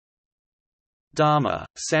Dharma,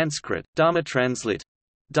 Sanskrit, Dharma translate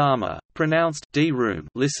Dharma, pronounced d-room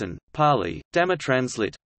listen, Pali, Dhamma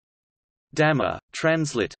translate Dhamma,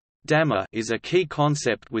 translate Dhamma is a key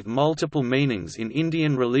concept with multiple meanings in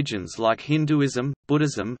Indian religions like Hinduism,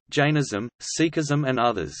 Buddhism, Jainism, Sikhism and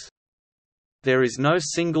others. There is no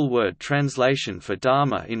single word translation for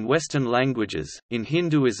Dharma in Western languages. In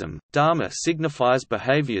Hinduism, Dharma signifies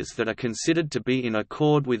behaviors that are considered to be in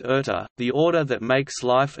accord with Urta, the order that makes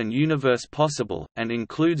life and universe possible, and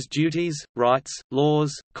includes duties, rights,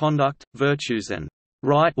 laws, conduct, virtues and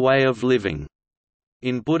right way of living.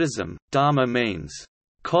 In Buddhism, Dharma means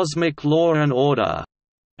cosmic law and order,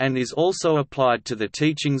 and is also applied to the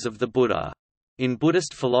teachings of the Buddha. In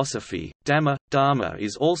Buddhist philosophy, Dharma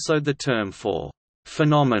is also the term for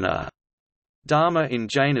phenomena. Dharma in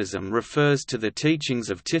Jainism refers to the teachings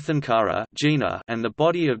of Tirthankara and the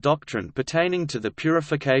body of doctrine pertaining to the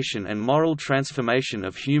purification and moral transformation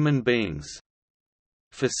of human beings.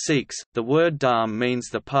 For Sikhs, the word Dharma means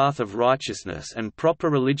the path of righteousness and proper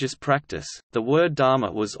religious practice. The word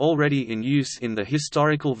Dharma was already in use in the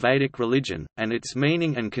historical Vedic religion, and its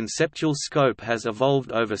meaning and conceptual scope has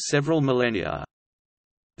evolved over several millennia.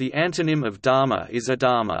 The antonym of Dharma is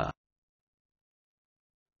adharma.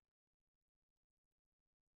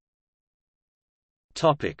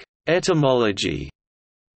 Topic: Etymology.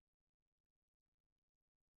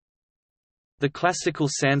 The classical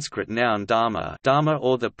Sanskrit noun dharma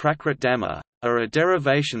or the Prakrit dhamma, are a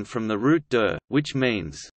derivation from the root dur, which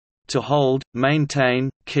means, to hold, maintain,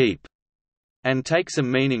 keep, and takes a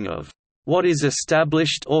meaning of, what is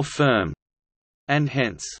established or firm, and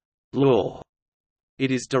hence, law. It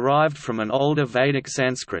is derived from an older Vedic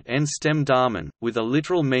Sanskrit n-stem dharman, with a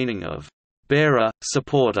literal meaning of, bearer,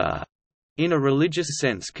 supporter. In a religious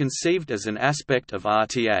sense conceived as an aspect of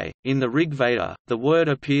rta, in the Rig Veda, the word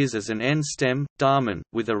appears as an n-stem, dharman,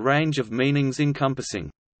 with a range of meanings encompassing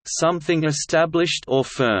something established or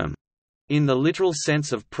firm, in the literal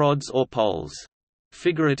sense of prods or poles.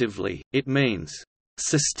 Figuratively, it means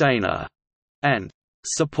sustainer and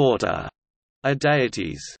supporter, are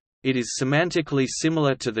deities. It is semantically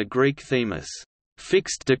similar to the Greek themis,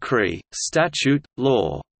 fixed decree, statute,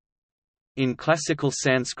 law. In classical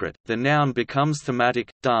Sanskrit, the noun becomes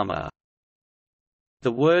thematic, dharma.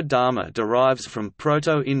 The word dharma derives from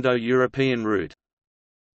Proto-Indo-European root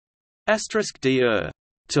 *dr,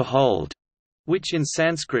 to hold, which in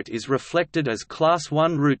Sanskrit is reflected as class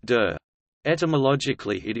 1 root dur.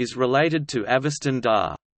 Etymologically it is related to avestan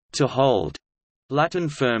dar, to hold, Latin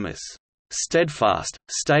firmus, steadfast,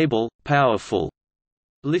 stable, powerful,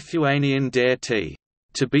 Lithuanian dare t,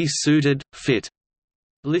 to be suited, fit,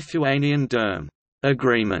 Lithuanian derm,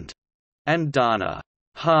 agreement, and dana,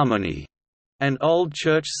 harmony, and Old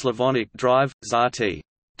Church Slavonic drive, zati,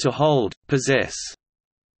 to hold, possess.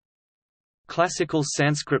 Classical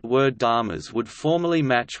Sanskrit word dharmas would formally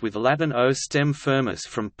match with Latin o stem firmus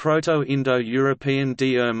from Proto-Indo-European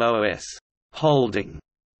dermos, holding,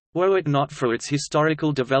 were it not for its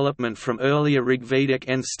historical development from earlier Rigvedic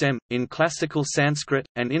n-stem. In classical Sanskrit,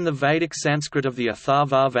 and in the Vedic Sanskrit of the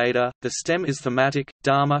Atharva Veda, the stem is thematic,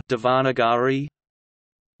 dharma Devanagari.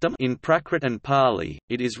 In Prakrit and Pali,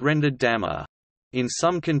 it is rendered dhamma. In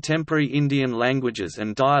some contemporary Indian languages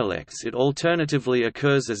and dialects it alternatively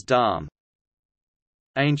occurs as dharm.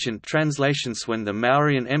 Ancient translations. When the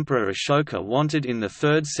Mauryan Emperor Ashoka wanted in the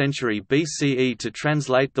 3rd century BCE to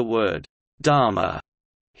translate the word dharma,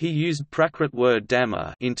 he used Prakrit word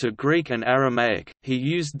dhamma into Greek and Aramaic. He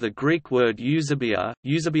used the Greek word Eusebeia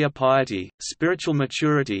piety, spiritual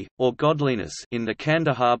maturity, or godliness in the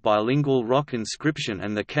Kandahar bilingual rock inscription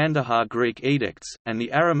and the Kandahar Greek edicts, and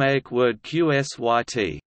the Aramaic word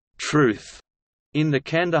qsyt, truth, in the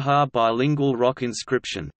Kandahar bilingual rock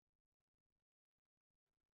inscription.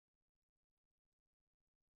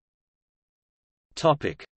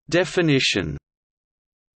 Topic: Definition.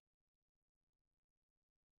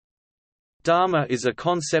 Dharma is a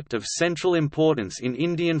concept of central importance in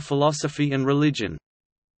Indian philosophy and religion.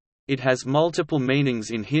 It has multiple meanings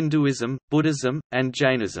in Hinduism, Buddhism, and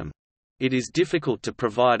Jainism. It is difficult to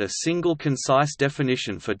provide a single concise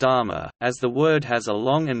definition for Dharma, as the word has a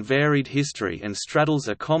long and varied history and straddles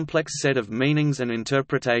a complex set of meanings and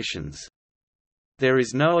interpretations. There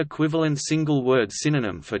is no equivalent single-word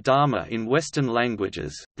synonym for Dharma in Western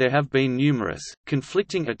languages. There have been numerous,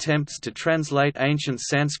 conflicting attempts to translate ancient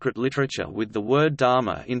Sanskrit literature with the word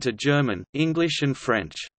Dharma into German, English and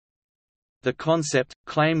French. The concept,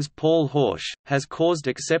 claims Paul Horsch, has caused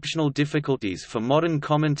exceptional difficulties for modern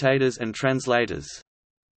commentators and translators.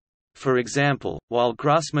 For example, while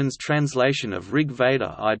Grossman's translation of Rig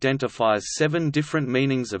Veda identifies 7 different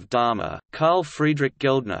meanings of Dharma, Carl Friedrich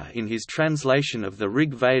Geldner in his translation of the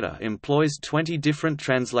Rig Veda employs 20 different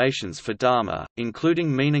translations for Dharma,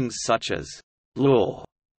 including meanings such as law,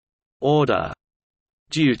 order,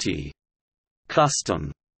 duty,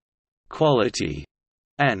 custom, quality,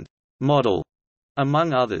 and model,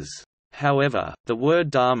 among others. However, the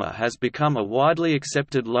word Dharma has become a widely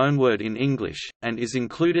accepted loanword in English, and is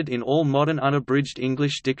included in all modern unabridged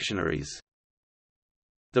English dictionaries.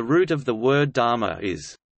 The root of the word Dharma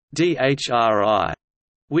is dhri,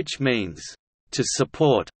 which means, to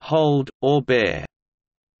support, hold, or bear.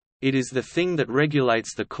 It is the thing that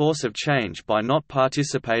regulates the course of change by not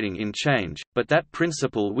participating in change, but that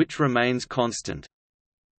principle which remains constant.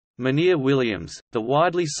 Munir Williams, the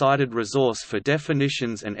widely cited resource for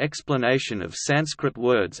definitions and explanation of Sanskrit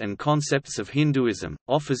words and concepts of Hinduism,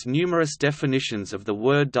 offers numerous definitions of the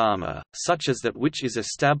word dharma, such as that which is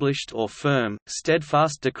established or firm,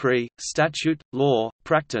 steadfast decree, statute, law,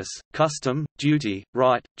 practice, custom, duty,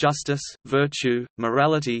 right, justice, virtue,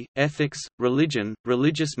 morality, ethics, religion,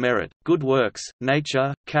 religious merit, good works,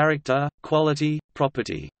 nature, character, quality,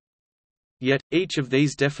 property. Yet, each of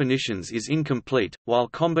these definitions is incomplete, while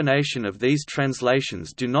combination of these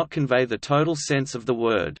translations do not convey the total sense of the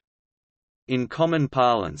word. In common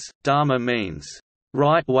parlance, dharma means,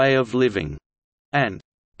 right way of living, and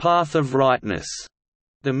path of rightness.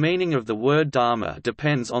 The meaning of the word dharma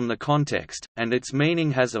depends on the context, and its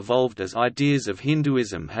meaning has evolved as ideas of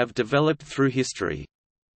Hinduism have developed through history.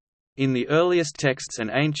 In the earliest texts and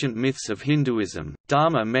ancient myths of Hinduism,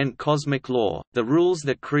 dharma meant cosmic law, the rules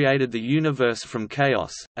that created the universe from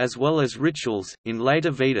chaos, as well as rituals. In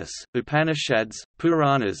later Vedas, Upanishads,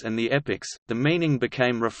 Puranas, and the epics, the meaning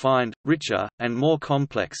became refined, richer, and more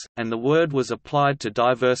complex, and the word was applied to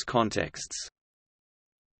diverse contexts.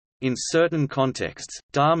 In certain contexts,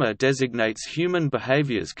 dharma designates human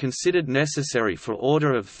behaviors considered necessary for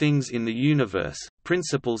order of things in the universe,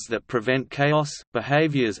 principles that prevent chaos,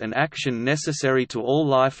 behaviors and action necessary to all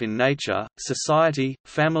life in nature, society,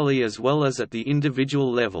 family as well as at the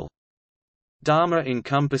individual level. Dharma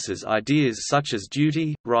encompasses ideas such as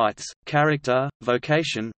duty, rights, character,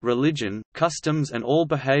 vocation, religion, customs, and all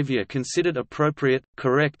behavior considered appropriate,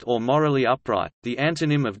 correct, or morally upright. The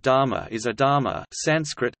antonym of dharma is adharma,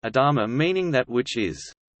 Sanskrit, adharma meaning that which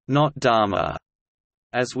is not dharma.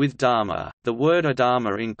 As with dharma, the word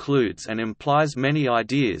adharma includes and implies many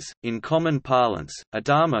ideas. In common parlance,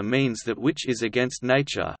 adharma means that which is against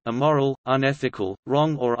nature, immoral, unethical,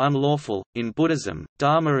 wrong or unlawful. In Buddhism,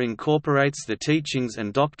 dharma incorporates the teachings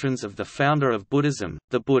and doctrines of the founder of Buddhism,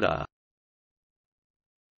 the Buddha.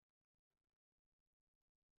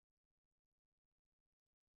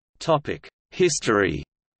 Topic: History.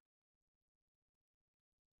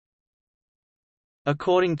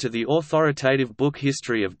 According to the authoritative book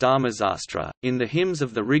History of Dharmasastra, in the hymns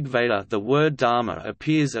of the Rigveda the word dharma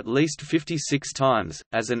appears at least 56 times,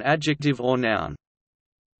 as an adjective or noun.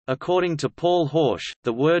 According to Paul Horsch,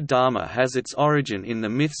 the word dharma has its origin in the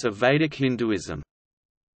myths of Vedic Hinduism.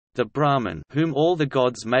 The Brahman, whom all the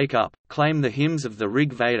gods make up, claim the hymns of the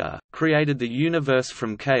Rig Veda, created the universe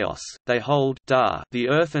from chaos. They hold da, the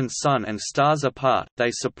earth and sun and stars apart.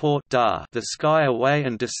 They support da, the sky away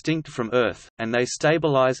and distinct from earth, and they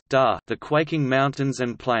stabilize da, the quaking mountains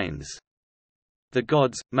and plains. The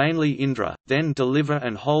gods, mainly Indra, then deliver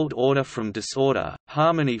and hold order from disorder,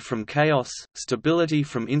 harmony from chaos, stability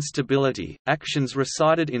from instability. Actions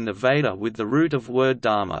recited in the Veda with the root of word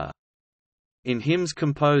dharma. In hymns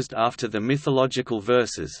composed after the mythological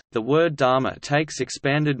verses, the word dharma takes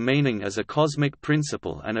expanded meaning as a cosmic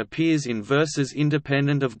principle and appears in verses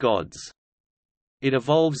independent of gods. It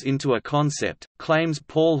evolves into a concept, claims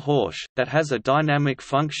Paul Horsch, that has a dynamic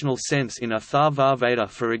functional sense in Atharvaveda,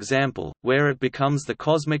 for example, where it becomes the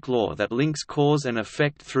cosmic law that links cause and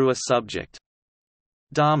effect through a subject.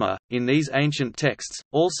 Dharma, in these ancient texts,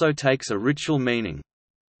 also takes a ritual meaning.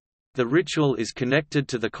 The ritual is connected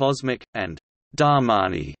to the cosmic, and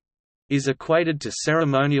dharmani is equated to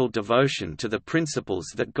ceremonial devotion to the principles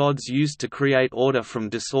that gods used to create order from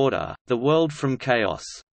disorder, the world from chaos.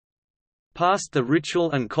 Past the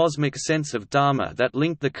ritual and cosmic sense of dharma that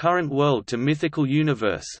link the current world to mythical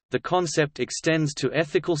universe, the concept extends to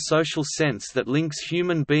ethical social sense that links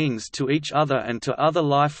human beings to each other and to other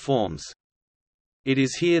life forms. It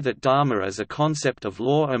is here that dharma as a concept of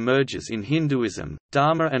law emerges in Hinduism.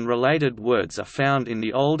 Dharma and related words are found in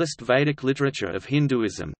the oldest Vedic literature of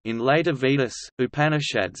Hinduism, in later Vedas,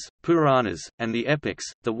 Upanishads, Puranas, and the epics.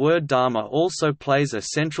 The word dharma also plays a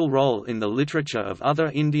central role in the literature of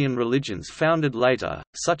other Indian religions founded later,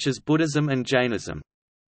 such as Buddhism and Jainism.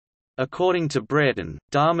 According to Brereton,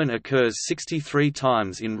 Dharman occurs 63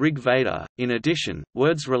 times in Rig Veda. In addition,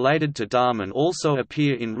 words related to Dharman also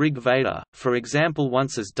appear in Rig Veda, for example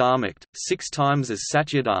once as Dharmikt, 6 times as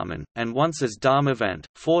Satyadharman, and once as Dharmavant,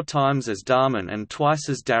 4 times as Dharman and twice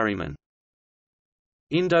as Dhariman.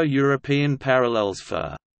 Indo-European parallels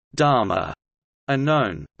for Dharma are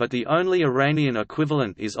known, but the only Iranian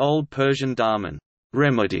equivalent is Old Persian Dharman,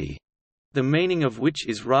 remedy, the meaning of which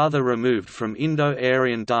is rather removed from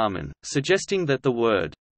Indo-Aryan Dharman, suggesting that the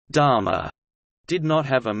word Dharma did not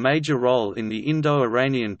have a major role in the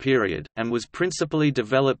Indo-Iranian period, and was principally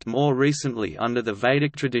developed more recently under the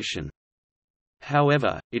Vedic tradition.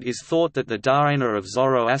 However, it is thought that the dharana of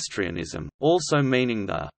Zoroastrianism, also meaning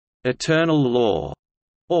the eternal law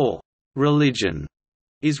or religion,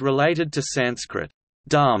 is related to Sanskrit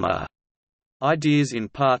dharma. Ideas in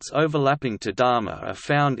parts overlapping to Dharma are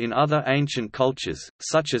found in other ancient cultures,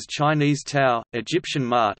 such as Chinese Tao, Egyptian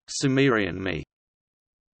Ma'at, Sumerian Mi.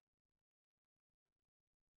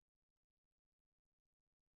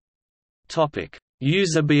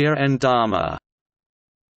 Eusebeia and Dharma.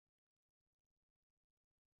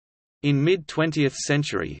 In mid-20th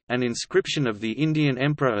century, an inscription of the Indian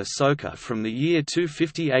Emperor Asoka from the year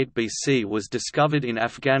 258 BC was discovered in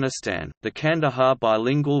Afghanistan, the Kandahar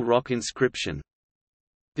bilingual rock inscription.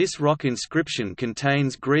 This rock inscription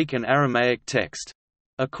contains Greek and Aramaic text.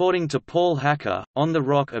 According to Paul Hacker, on the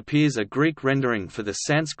rock appears a Greek rendering for the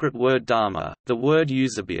Sanskrit word dharma, the word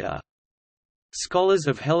Eusebeia. Scholars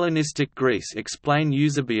of Hellenistic Greece explain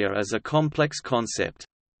Eusebeia as a complex concept.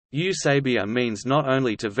 Eusebeia means not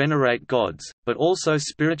only to venerate gods, but also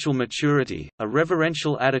spiritual maturity, a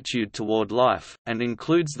reverential attitude toward life, and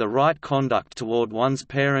includes the right conduct toward one's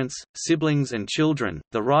parents, siblings and children,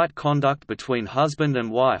 the right conduct between husband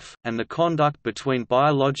and wife, and the conduct between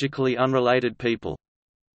biologically unrelated people.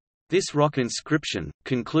 This rock inscription,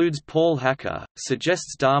 concludes Paul Hacker,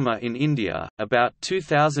 suggests Dharma in India, about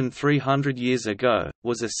 2,300 years ago,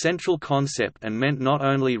 was a central concept and meant not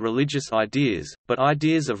only religious ideas, but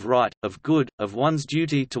ideas of right, of good, of one's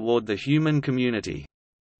duty toward the human community.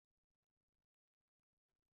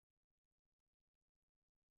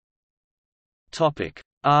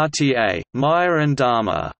 RTA, Maya and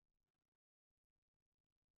Dharma.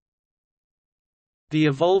 The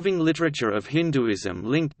evolving literature of Hinduism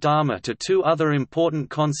linked Dharma to two other important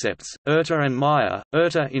concepts, Urta and Maya.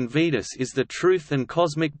 Urta in Vedas is the truth and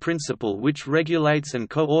cosmic principle which regulates and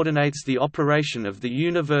coordinates the operation of the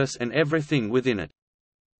universe and everything within it.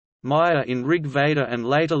 Maya in Rig Veda and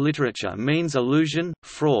later literature means illusion,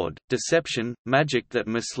 fraud, deception, magic that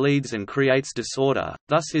misleads and creates disorder,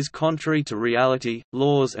 thus is contrary to reality,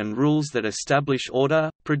 laws and rules that establish order,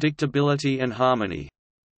 predictability and harmony.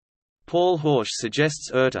 Paul Horsch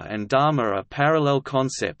suggests Urta and Dharma are parallel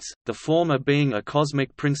concepts, the former being a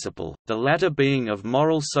cosmic principle, the latter being of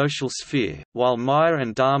moral social sphere, while Maya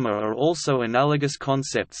and Dharma are also analogous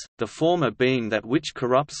concepts, the former being that which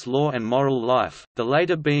corrupts law and moral life, the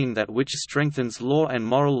latter being that which strengthens law and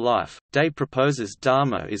moral life. Day proposes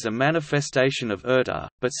Dharma is a manifestation of Urta,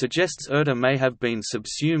 but suggests Urta may have been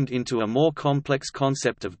subsumed into a more complex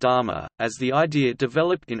concept of Dharma, as the idea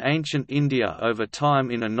developed in ancient India over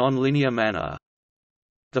time in a non-linear manner.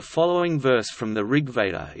 The following verse from the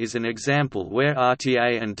Rigveda is an example where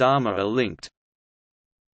RTA and Dharma are linked.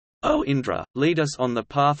 O Indra, lead us on the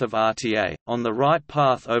path of RTA, on the right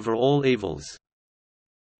path over all evils.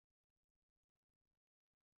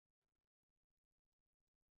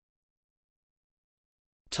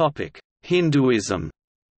 Hinduism.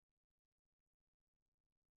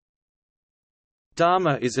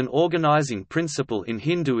 Dharma is an organizing principle in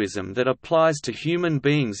Hinduism that applies to human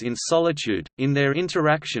beings in solitude, in their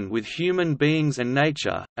interaction with human beings and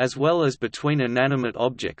nature, as well as between inanimate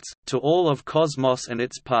objects, to all of cosmos and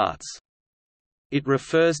its parts. It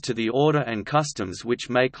refers to the order and customs which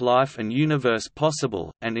make life and universe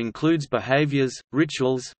possible, and includes behaviors,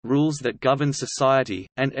 rituals, rules that govern society,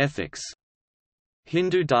 and ethics.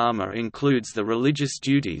 Hindu Dharma includes the religious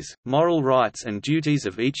duties, moral rights and duties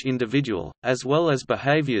of each individual, as well as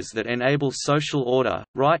behaviors that enable social order,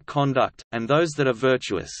 right conduct, and those that are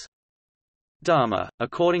virtuous. Dharma,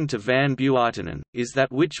 according to Van Buitenen, is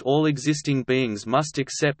that which all existing beings must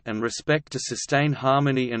accept and respect to sustain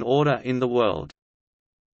harmony and order in the world.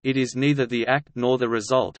 It is neither the act nor the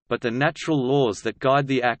result, but the natural laws that guide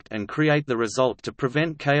the act and create the result to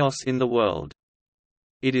prevent chaos in the world.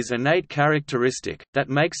 It is innate characteristic, that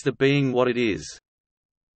makes the being what it is.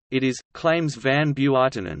 It is, claims Van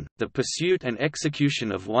Buitenen, the pursuit and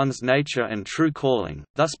execution of one's nature and true calling,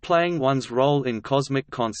 thus playing one's role in cosmic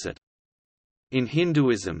concert. In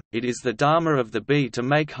Hinduism, it is the dharma of the bee to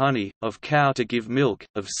make honey, of cow to give milk,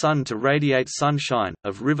 of sun to radiate sunshine,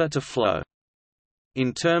 of river to flow.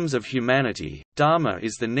 In terms of humanity, dharma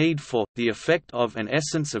is the need for, the effect of, an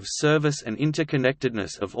essence of service and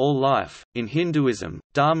interconnectedness of all life. In Hinduism,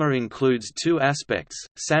 dharma includes two aspects: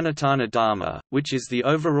 sanatana dharma, which is the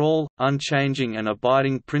overall, unchanging and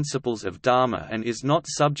abiding principles of dharma and is not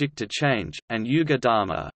subject to change, and yuga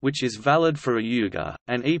dharma, which is valid for a yuga,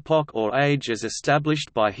 an epoch or age as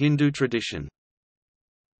established by Hindu tradition.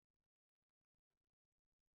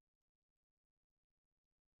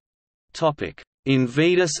 In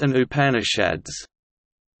Vedas and Upanishads.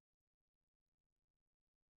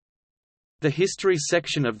 The history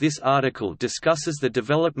section of this article discusses the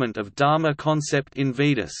development of Dharma concept in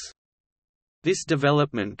Vedas. This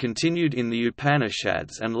development continued in the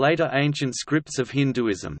Upanishads and later ancient scripts of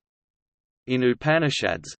Hinduism. In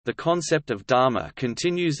Upanishads, the concept of Dharma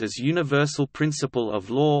continues as universal principle of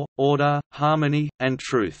law, order, harmony, and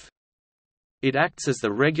truth. It acts as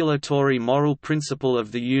the regulatory moral principle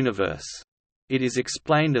of the universe. It is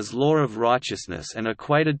explained as law of righteousness and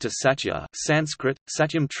equated to satya, Sanskrit,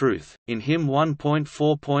 satyam, truth, in hymn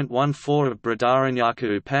 1.4.14 of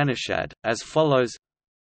Brihadaranyaka Upanishad, as follows: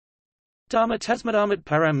 Dharma tasmadharmat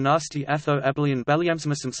param nasti atho abalayan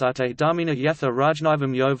balyamsamasamsate dharmina yatha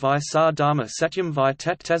rajnivam yo vi sa dharma satyam vi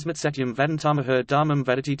tat tasmat satyam vadantamaher dharmam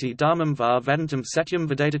vadatiti dharmam va vadantam satyam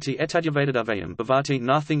vadatati etadyavadadavayam bhavati.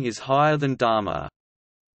 Nothing is higher than dharma.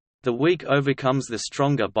 The weak overcomes the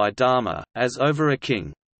stronger by dharma, as over a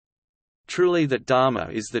king. Truly that dharma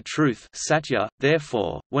is the truth, satya.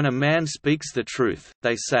 Therefore, when a man speaks the truth,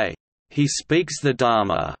 they say, he speaks the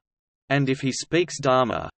dharma. And if he speaks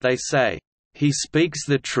dharma, they say, he speaks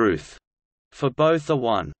the truth. For both are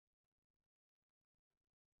one.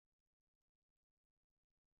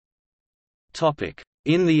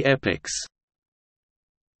 In the epics.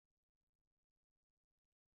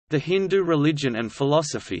 The Hindu religion and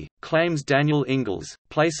philosophy, claims Daniel Ingalls,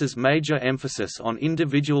 places major emphasis on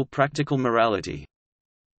individual practical morality.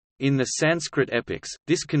 In the Sanskrit epics,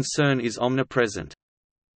 this concern is omnipresent.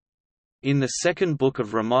 In the second book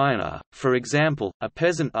of Ramayana, for example, a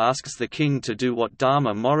peasant asks the king to do what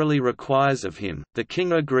dharma morally requires of him. The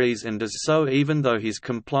king agrees and does so even though his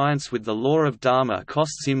compliance with the law of dharma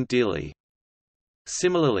costs him dearly.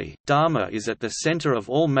 Similarly, dharma is at the center of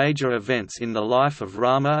all major events in the life of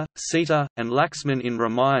Rama, Sita, and Laxman in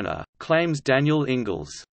Ramayana, claims Daniel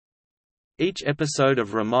Ingalls. Each episode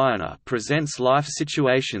of Ramayana presents life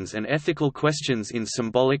situations and ethical questions in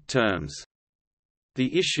symbolic terms.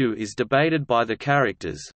 The issue is debated by the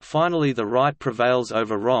characters. Finally, the right prevails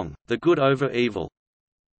over wrong, the good over evil.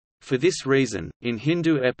 For this reason, in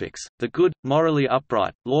Hindu epics, the good, morally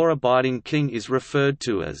upright, law-abiding king is referred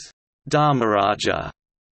to as Dharmaraja.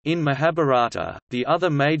 In Mahabharata, the other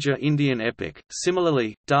major Indian epic,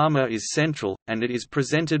 similarly, dharma is central, and it is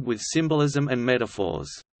presented with symbolism and metaphors.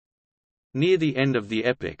 Near the end of the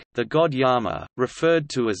epic, the god Yama, referred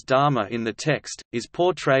to as Dharma in the text, is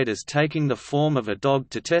portrayed as taking the form of a dog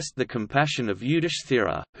to test the compassion of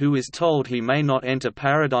Yudhishthira, who is told he may not enter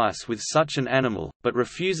paradise with such an animal, but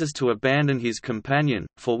refuses to abandon his companion,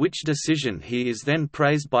 for which decision he is then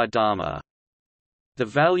praised by Dharma. The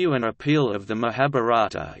value and appeal of the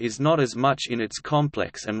Mahabharata is not as much in its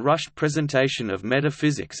complex and rushed presentation of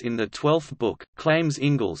metaphysics in the 12th book, claims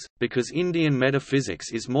Ingalls, because Indian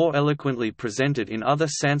metaphysics is more eloquently presented in other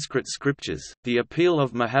Sanskrit scriptures. The appeal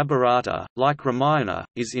of Mahabharata, like Ramayana,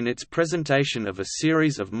 is in its presentation of a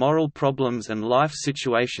series of moral problems and life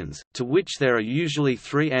situations, to which there are usually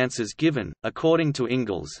three answers given. According to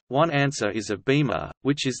Ingalls, one answer is of Bhima,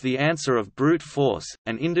 which is the answer of brute force,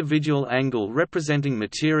 an individual angle representing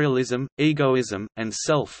materialism, egoism, and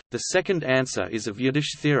self. The second answer is of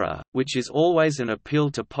Yudhishthira, which is always an appeal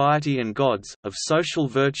to piety and gods, of social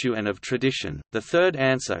virtue and of tradition. The third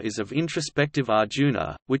answer is of introspective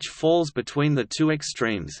Arjuna, which falls between the two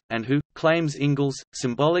extremes, and who, claims Ingalls,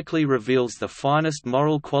 symbolically reveals the finest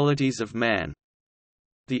moral qualities of man.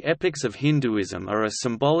 The epics of Hinduism are a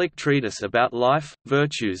symbolic treatise about life,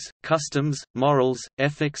 virtues, customs, morals,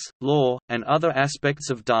 ethics, law, and other aspects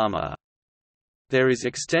of dharma. There is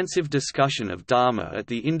extensive discussion of dharma at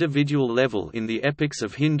the individual level in the epics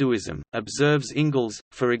of Hinduism, observes Ingalls,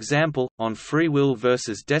 for example, on free will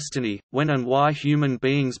versus destiny, when and why human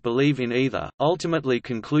beings believe in either, ultimately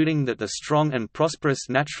concluding that the strong and prosperous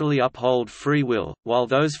naturally uphold free will, while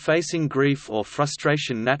those facing grief or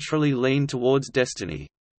frustration naturally lean towards destiny.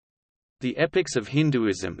 The epics of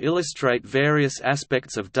Hinduism illustrate various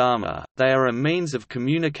aspects of dharma. They are a means of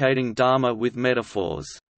communicating dharma with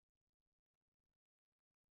metaphors.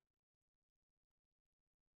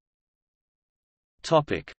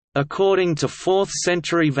 According to 4th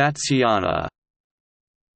century Vatsyayana.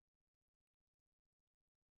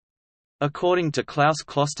 According to Klaus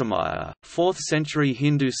Klostermaier, 4th century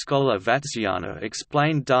Hindu scholar Vatsyayana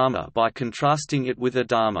explained Dharma by contrasting it with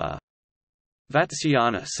adharma.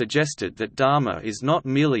 Vatsyayana suggested that Dharma is not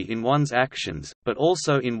merely in one's actions, but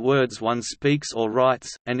also in words one speaks or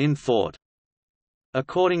writes, and in thought.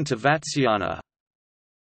 According to Vatsyayana,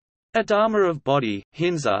 adharma of body,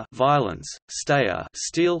 hinsa violence, staya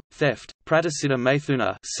steal, theft, pratasiddha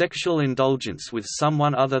maithuna sexual indulgence with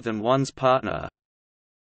someone other than one's partner.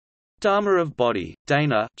 Dharma of body,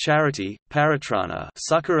 dana charity, paritrana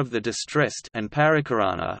succor of the distressed, and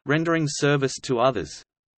parikarana rendering service to others.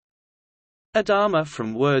 Adharma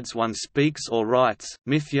from words one speaks or writes,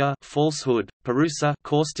 mithya falsehood, parusa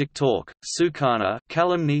caustic talk, sukana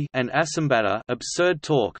calumny, and asambada absurd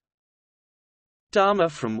talk. Dharma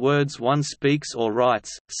from words one speaks or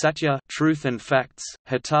writes, satya truth and facts,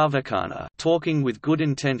 hitavakana talking with good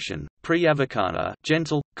intention, priyavakana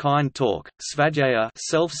gentle, kind talk, svadhyaya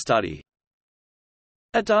self-study.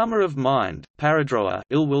 Adharma of mind, paradroha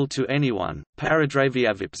ill will to anyone,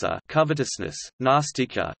 paradravyavipsa covetousness,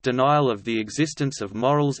 nastika denial of the existence of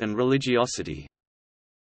morals and religiosity.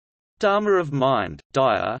 Dharma of mind,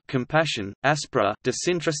 daya compassion, aspra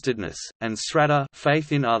disinterestedness, and sraddha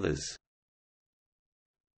faith in others.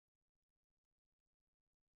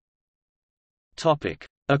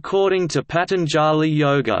 According to Patanjali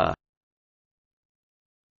Yoga.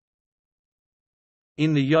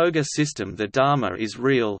 In the yoga system the Dharma is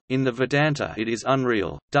real, in the Vedanta it is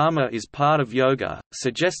unreal. Dharma is part of yoga,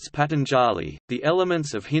 suggests Patanjali. The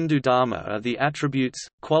elements of Hindu Dharma are the attributes,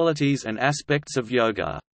 qualities and aspects of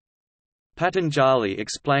yoga. Patanjali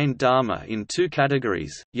explained Dharma in two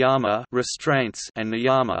categories, yama restraints and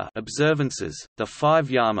niyama observances. The 5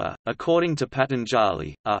 yama, according to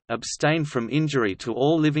Patanjali, are: abstain from injury to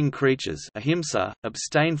all living creatures, ahimsa;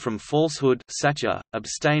 abstain from falsehood, satya;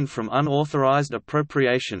 abstain from unauthorized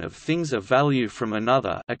appropriation of things of value from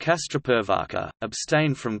another, akastrapervaka;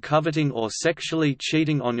 abstain from coveting or sexually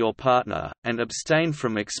cheating on your partner, and abstain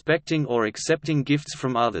from expecting or accepting gifts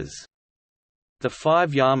from others. The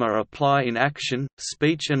 5 yama apply in action,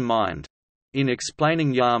 speech and mind. In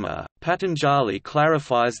explaining yama, Patanjali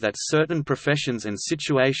clarifies that certain professions and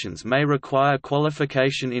situations may require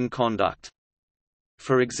qualification in conduct.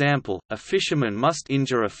 For example, a fisherman must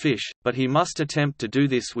injure a fish, but he must attempt to do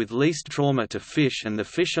this with least trauma to fish, and the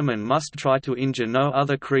fisherman must try to injure no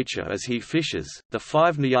other creature as he fishes. The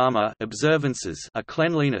 5 niyama observances are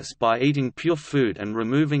cleanliness by eating pure food and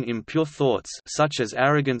removing impure thoughts such as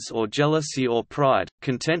arrogance or jealousy or pride,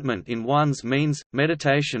 contentment in one's means,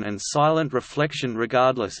 meditation and silent reflection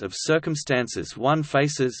regardless of circumstances one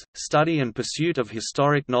faces, study and pursuit of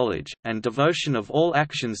historic knowledge, and devotion of all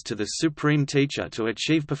actions to the Supreme Teacher to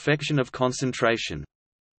achieve perfection of concentration.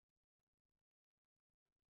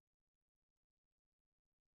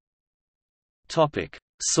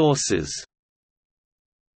 Sources.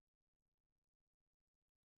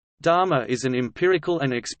 Dharma is an empirical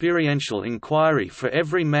and experiential inquiry for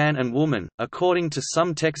every man and woman, according to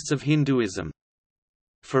some texts of Hinduism.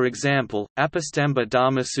 For example, Apastamba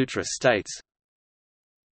Dharmasutra states,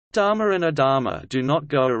 Dharma and adharma do not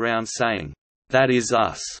go around saying, "That is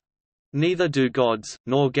us." Neither do gods,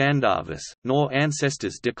 nor Gandharvas, nor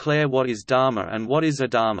ancestors declare what is dharma and what is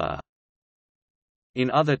adharma.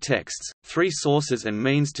 In other texts, 3 sources and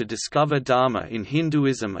means to discover dharma in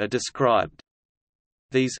Hinduism are described.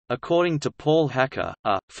 These, according to Paul Hacker,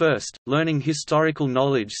 are, first, learning historical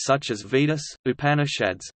knowledge such as Vedas,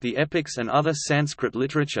 Upanishads, the epics and other Sanskrit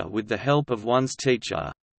literature with the help of one's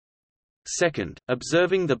teacher. Second,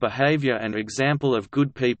 observing the behavior and example of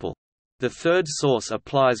good people. The third source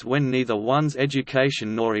applies when neither one's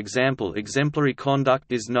education nor exemplary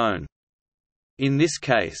conduct is known. In this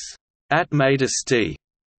case, Atmadasti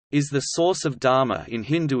is the source of Dharma in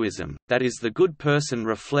Hinduism, that is the good person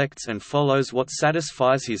reflects and follows what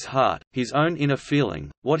satisfies his heart, his own inner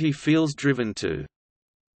feeling, what he feels driven to.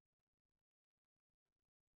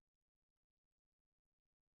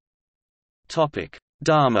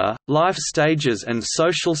 Dharma, life stages and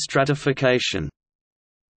social stratification.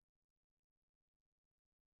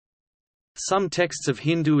 Some texts of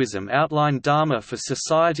Hinduism outline Dharma for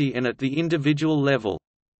society and at the individual level.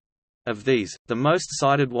 Of these, the most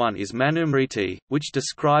cited one is Manusmriti, which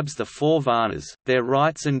describes the 4 varnas, their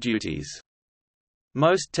rights and duties.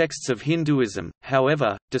 Most texts of Hinduism,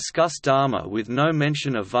 however, discuss Dharma with no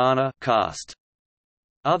mention of varna caste.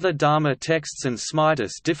 Other Dharma texts and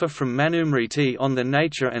Smritis differ from Manusmriti on the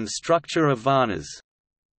nature and structure of varnas.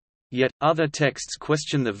 Yet, other texts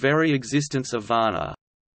question the very existence of varna.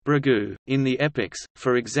 Bhrigu, in the epics,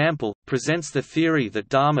 for example, presents the theory that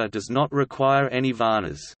Dharma does not require any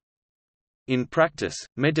varnas. In practice,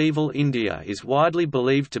 medieval India is widely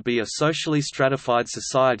believed to be a socially stratified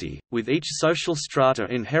society, with each social strata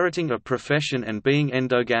inheriting a profession and being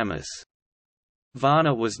endogamous.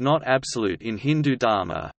 Varna was not absolute in Hindu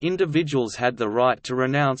Dharma. Individuals had the right to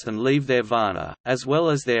renounce and leave their varna, as well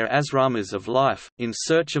as their asramas of life, in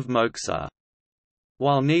search of moksha.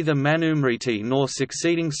 While neither Manusmriti nor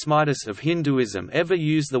succeeding Smritis of Hinduism ever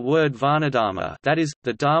use the word Varnadharma, that is,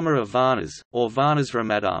 the Dharma of Varnas, or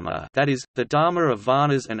Varnasramadharma, that is, the Dharma of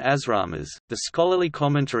Varnas and Asramas, the scholarly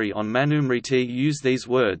commentary on Manusmriti use these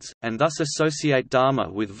words, and thus associate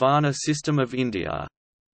Dharma with Varna system of India.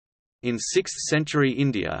 In 6th century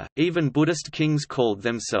India, even Buddhist kings called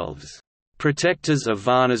themselves protectors of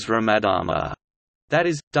Varnasramadharma. That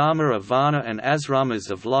is, Dharma of Varna and asramas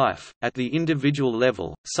of life. At the individual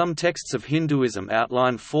level, some texts of Hinduism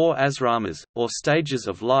outline 4 asramas, or stages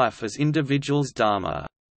of life as individuals' Dharma.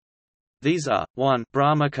 These are, 1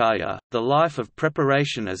 Brahmacharya, the life of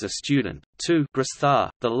preparation as a student, 2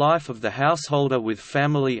 Grastha, the life of the householder with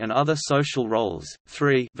family and other social roles,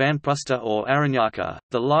 3 Vanprastha or Aranyaka,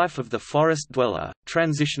 the life of the forest dweller,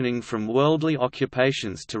 transitioning from worldly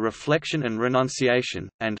occupations to reflection and renunciation,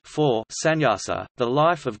 and 4 Sannyasa, the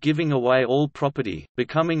life of giving away all property,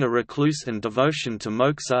 becoming a recluse and devotion to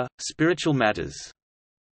moksha, spiritual matters.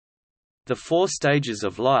 The 4 stages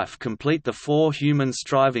of life complete the 4 human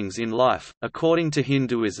strivings in life, according to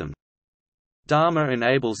Hinduism. Dharma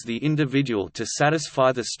enables the individual to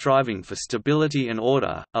satisfy the striving for stability and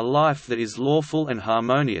order, a life that is lawful and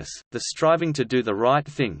harmonious, the striving to do the right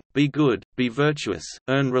thing, be good, be virtuous,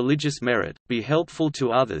 earn religious merit, be helpful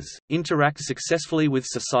to others, interact successfully with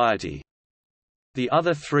society. The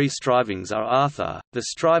other 3 strivings are artha, the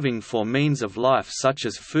striving for means of life such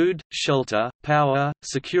as food, shelter, power,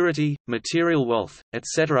 security, material wealth,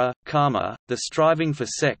 etc., karma, the striving for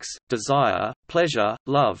sex, desire, pleasure,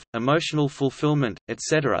 love, emotional fulfillment,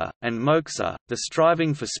 etc., and moksha, the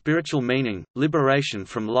striving for spiritual meaning, liberation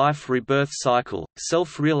from life-rebirth cycle,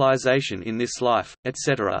 self-realization in this life,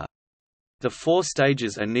 etc. The 4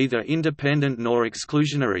 stages are neither independent nor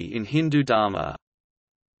exclusionary in Hindu Dharma.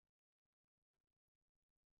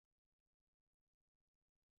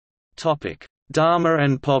 Dharma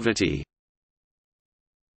and poverty.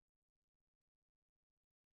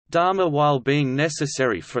 Dharma, while being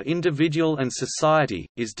necessary for individual and society,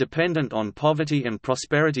 is dependent on poverty and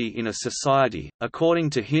prosperity in a society, according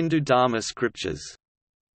to Hindu Dharma scriptures.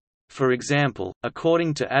 For example,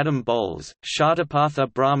 according to Adam Bowles,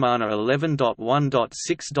 Shatapatha Brahmana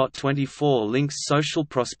 11.1.6.24 links social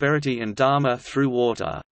prosperity and Dharma through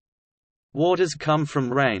water. Waters come from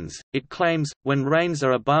rains, it claims. When rains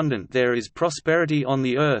are abundant there is prosperity on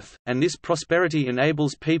the earth, and this prosperity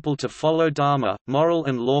enables people to follow Dharma, moral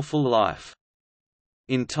and lawful life.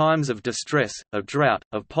 In times of distress, of drought,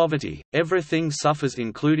 of poverty, everything suffers,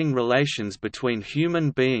 including relations between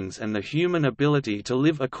human beings and the human ability to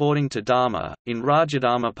live according to Dharma. In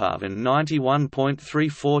Rajadharmapavan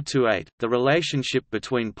 91.3428, the relationship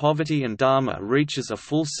between poverty and Dharma reaches a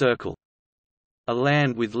full circle. A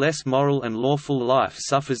land with less moral and lawful life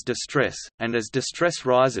suffers distress, and as distress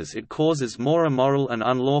rises it causes more immoral and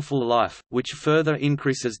unlawful life, which further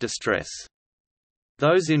increases distress.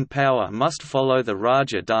 Those in power must follow the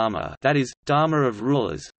Raja Dharma, that is, Dharma of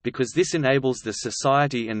rulers, because this enables the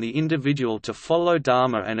society and the individual to follow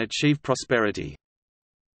Dharma and achieve prosperity.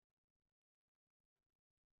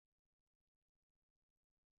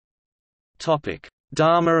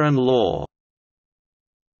 Dharma and law.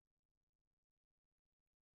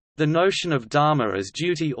 The notion of dharma as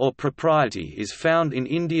duty or propriety is found in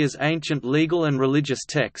India's ancient legal and religious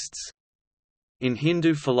texts. In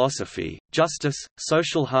Hindu philosophy, justice,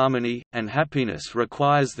 social harmony, and happiness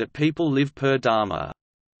requires that people live per dharma.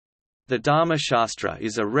 The Dharma Shastra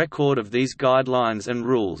is a record of these guidelines and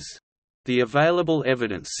rules. The available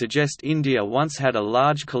evidence suggests India once had a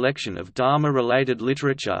large collection of Dharma-related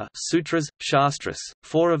literature, sutras, shastras.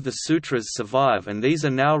 4 of the sutras survive, and these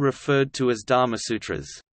are now referred to as Dharma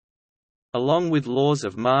Sutras. Along with laws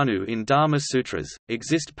of Manu in Dharma Sutras,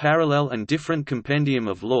 exist parallel and different compendium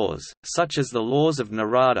of laws, such as the laws of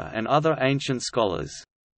Narada and other ancient scholars.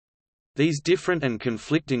 These different and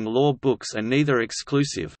conflicting law books are neither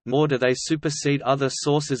exclusive, nor do they supersede other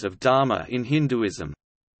sources of Dharma in Hinduism.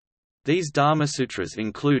 These Dharmasutras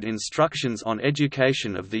include instructions on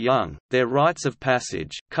education of the young, their rites of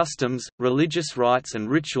passage, customs, religious rites and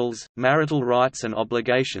rituals, marital rights and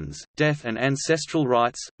obligations, death and ancestral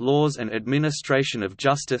rights, laws and administration of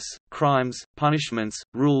justice, crimes, punishments,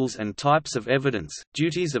 rules and types of evidence,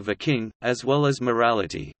 duties of a king, as well as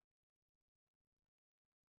morality.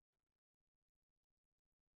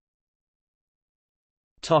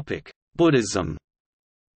 Buddhism.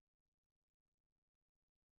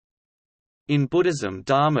 In Buddhism,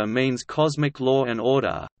 Dharma means cosmic law and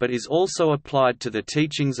order, but is also applied to the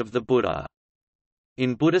teachings of the Buddha.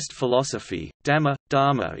 In Buddhist philosophy,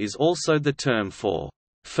 Dharma is also the term for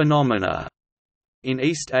phenomena. In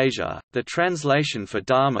East Asia, the translation for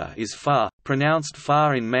Dharma is Fa, pronounced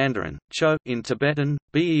Fa in Mandarin, Cho in Tibetan,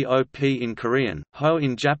 Beop in Korean, Ho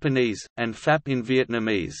in Japanese, and Phap in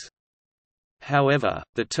Vietnamese. However,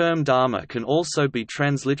 the term Dharma can also be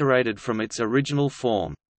transliterated from its original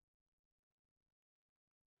form.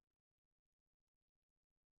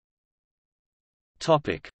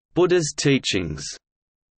 Buddha's teachings.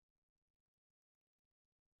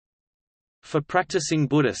 For practicing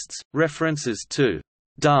Buddhists, references to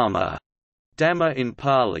Dharma, Dhamma in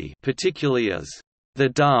Pali, particularly as the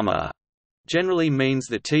Dharma, generally means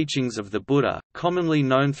the teachings of the Buddha, commonly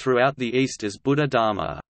known throughout the East as Buddha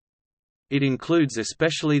Dharma. It includes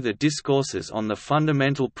especially the discourses on the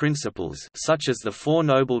fundamental principles such as the Four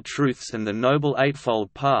Noble Truths and the Noble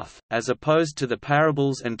Eightfold Path, as opposed to the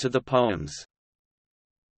parables and to the poems.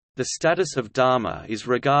 The status of Dharma is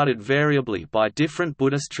regarded variably by different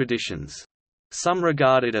Buddhist traditions. Some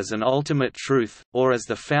regard it as an ultimate truth, or as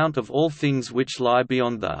the fount of all things which lie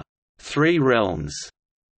beyond the three realms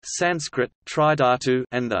Sanskrit, Tridhatu,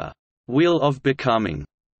 and the wheel of becoming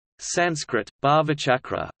Sanskrit,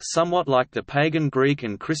 Bhavachakra, somewhat like the pagan Greek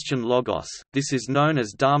and Christian logos. This is known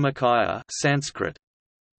as Dharmakaya Sanskrit.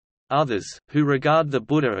 Others, who regard the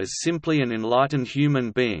Buddha as simply an enlightened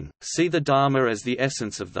human being, see the Dharma as the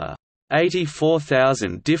essence of the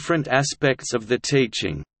 84,000 different aspects of the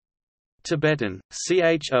teaching. Tibetan,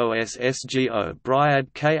 Chossgo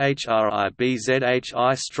Bryad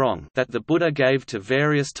Khribzhi strong that the Buddha gave to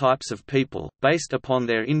various types of people, based upon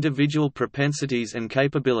their individual propensities and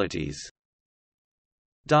capabilities.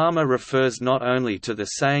 Dharma refers not only to the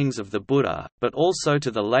sayings of the Buddha, but also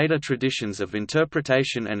to the later traditions of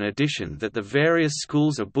interpretation and addition that the various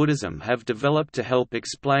schools of Buddhism have developed to help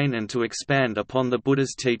explain and to expand upon the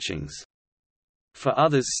Buddha's teachings. For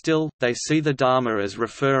others still, they see the Dharma as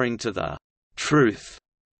referring to the truth,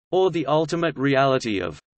 or the ultimate reality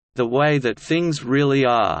of the way that things really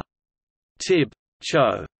are. Tib.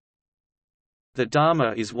 Cho. The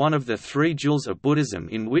Dharma is one of the three jewels of Buddhism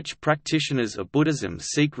in which practitioners of Buddhism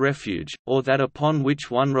seek refuge, or that upon which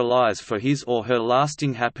one relies for his or her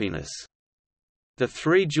lasting happiness. The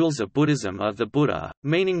three jewels of Buddhism are the Buddha,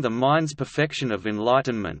 meaning the mind's perfection of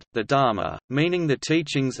enlightenment, the Dharma, meaning the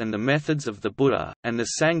teachings and the methods of the Buddha, and the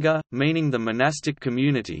Sangha, meaning the monastic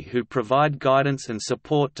community who provide guidance and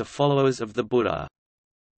support to followers of the Buddha.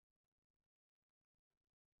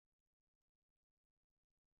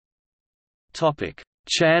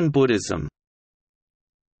 Chan Buddhism.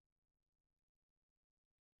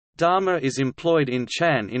 Dharma is employed in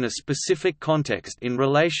Chan in a specific context in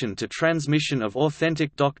relation to transmission of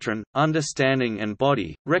authentic doctrine, understanding and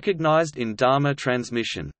body, recognized in Dharma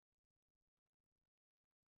transmission.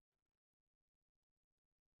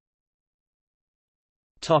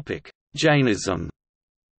 Jainism.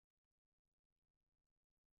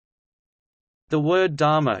 The word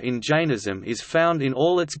Dharma in Jainism is found in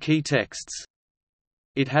all its key texts.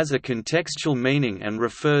 It has a contextual meaning and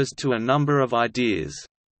refers to a number of ideas.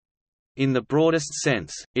 In the broadest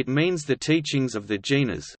sense, it means the teachings of the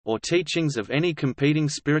jhanas, or teachings of any competing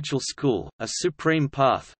spiritual school, a supreme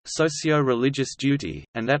path, socio-religious duty,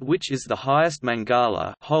 and that which is the highest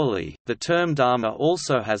mangala, holy. The term Dharma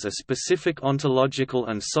also has a specific ontological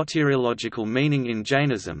and soteriological meaning in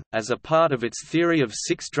Jainism, as a part of its theory of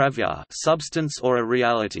six dravya, substance or a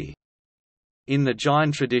reality. In the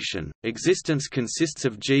Jain tradition, existence consists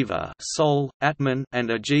of jiva, soul, atman, and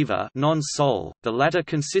ajiva, non-soul, the latter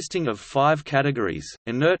consisting of five categories: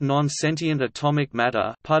 inert non-sentient atomic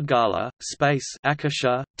matter, pudgala, space,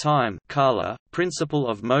 akasha, time, kala, principle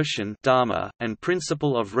of motion, dharma, and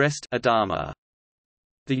principle of rest, adharma.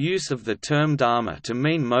 The use of the term dharma to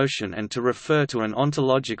mean motion and to refer to an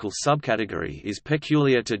ontological subcategory is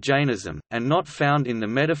peculiar to Jainism, and not found in the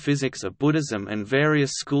metaphysics of Buddhism and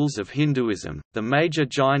various schools of Hinduism. The major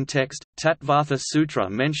Jain text, Tattvartha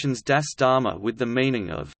Sutra, mentions Das Dharma with the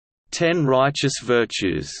meaning of 10 righteous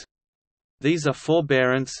virtues. These are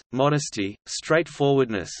forbearance, modesty,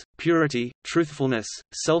 straightforwardness, purity, truthfulness,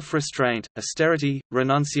 self-restraint, austerity,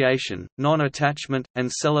 renunciation, non-attachment,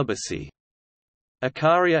 and celibacy.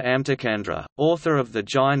 Acharya Amtakandra, author of the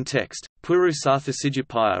Jain text,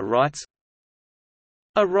 Purusarthasiddhipaya writes,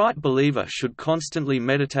 a right believer should constantly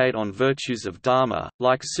meditate on virtues of Dharma,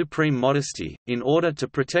 like supreme modesty, in order to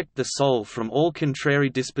protect the soul from all contrary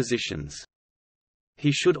dispositions.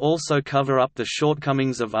 He should also cover up the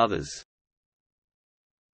shortcomings of others.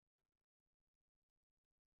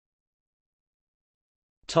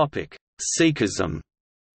 Sikhism.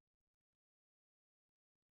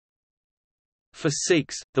 For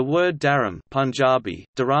Sikhs, the word dharam Punjabi,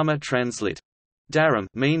 dharma translate, dharam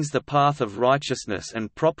means the path of righteousness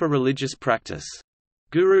and proper religious practice.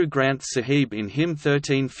 Guru Granth Sahib in hymn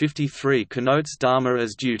 1353 connotes dharma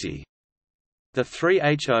as duty. The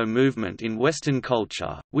 3HO movement in Western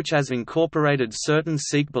culture, which has incorporated certain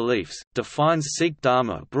Sikh beliefs, defines Sikh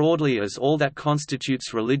dharma broadly as all that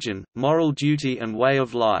constitutes religion, moral duty and way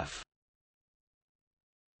of life.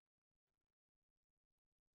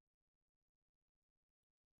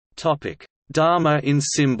 Dharma in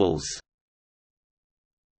symbols.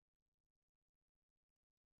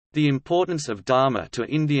 The importance of Dharma to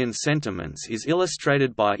Indian sentiments is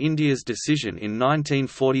illustrated by India's decision in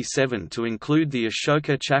 1947 to include the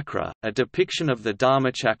Ashoka Chakra, a depiction of the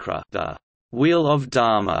Dharma Chakra, the Wheel of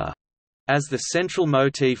Dharma, as the central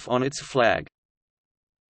motif on its flag.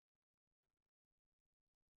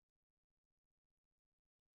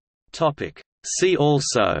 See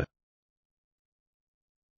also: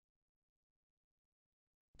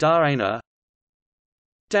 Dharana,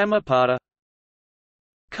 Dhammapada,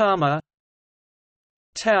 Karma,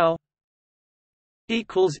 Tao.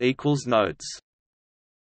 Notes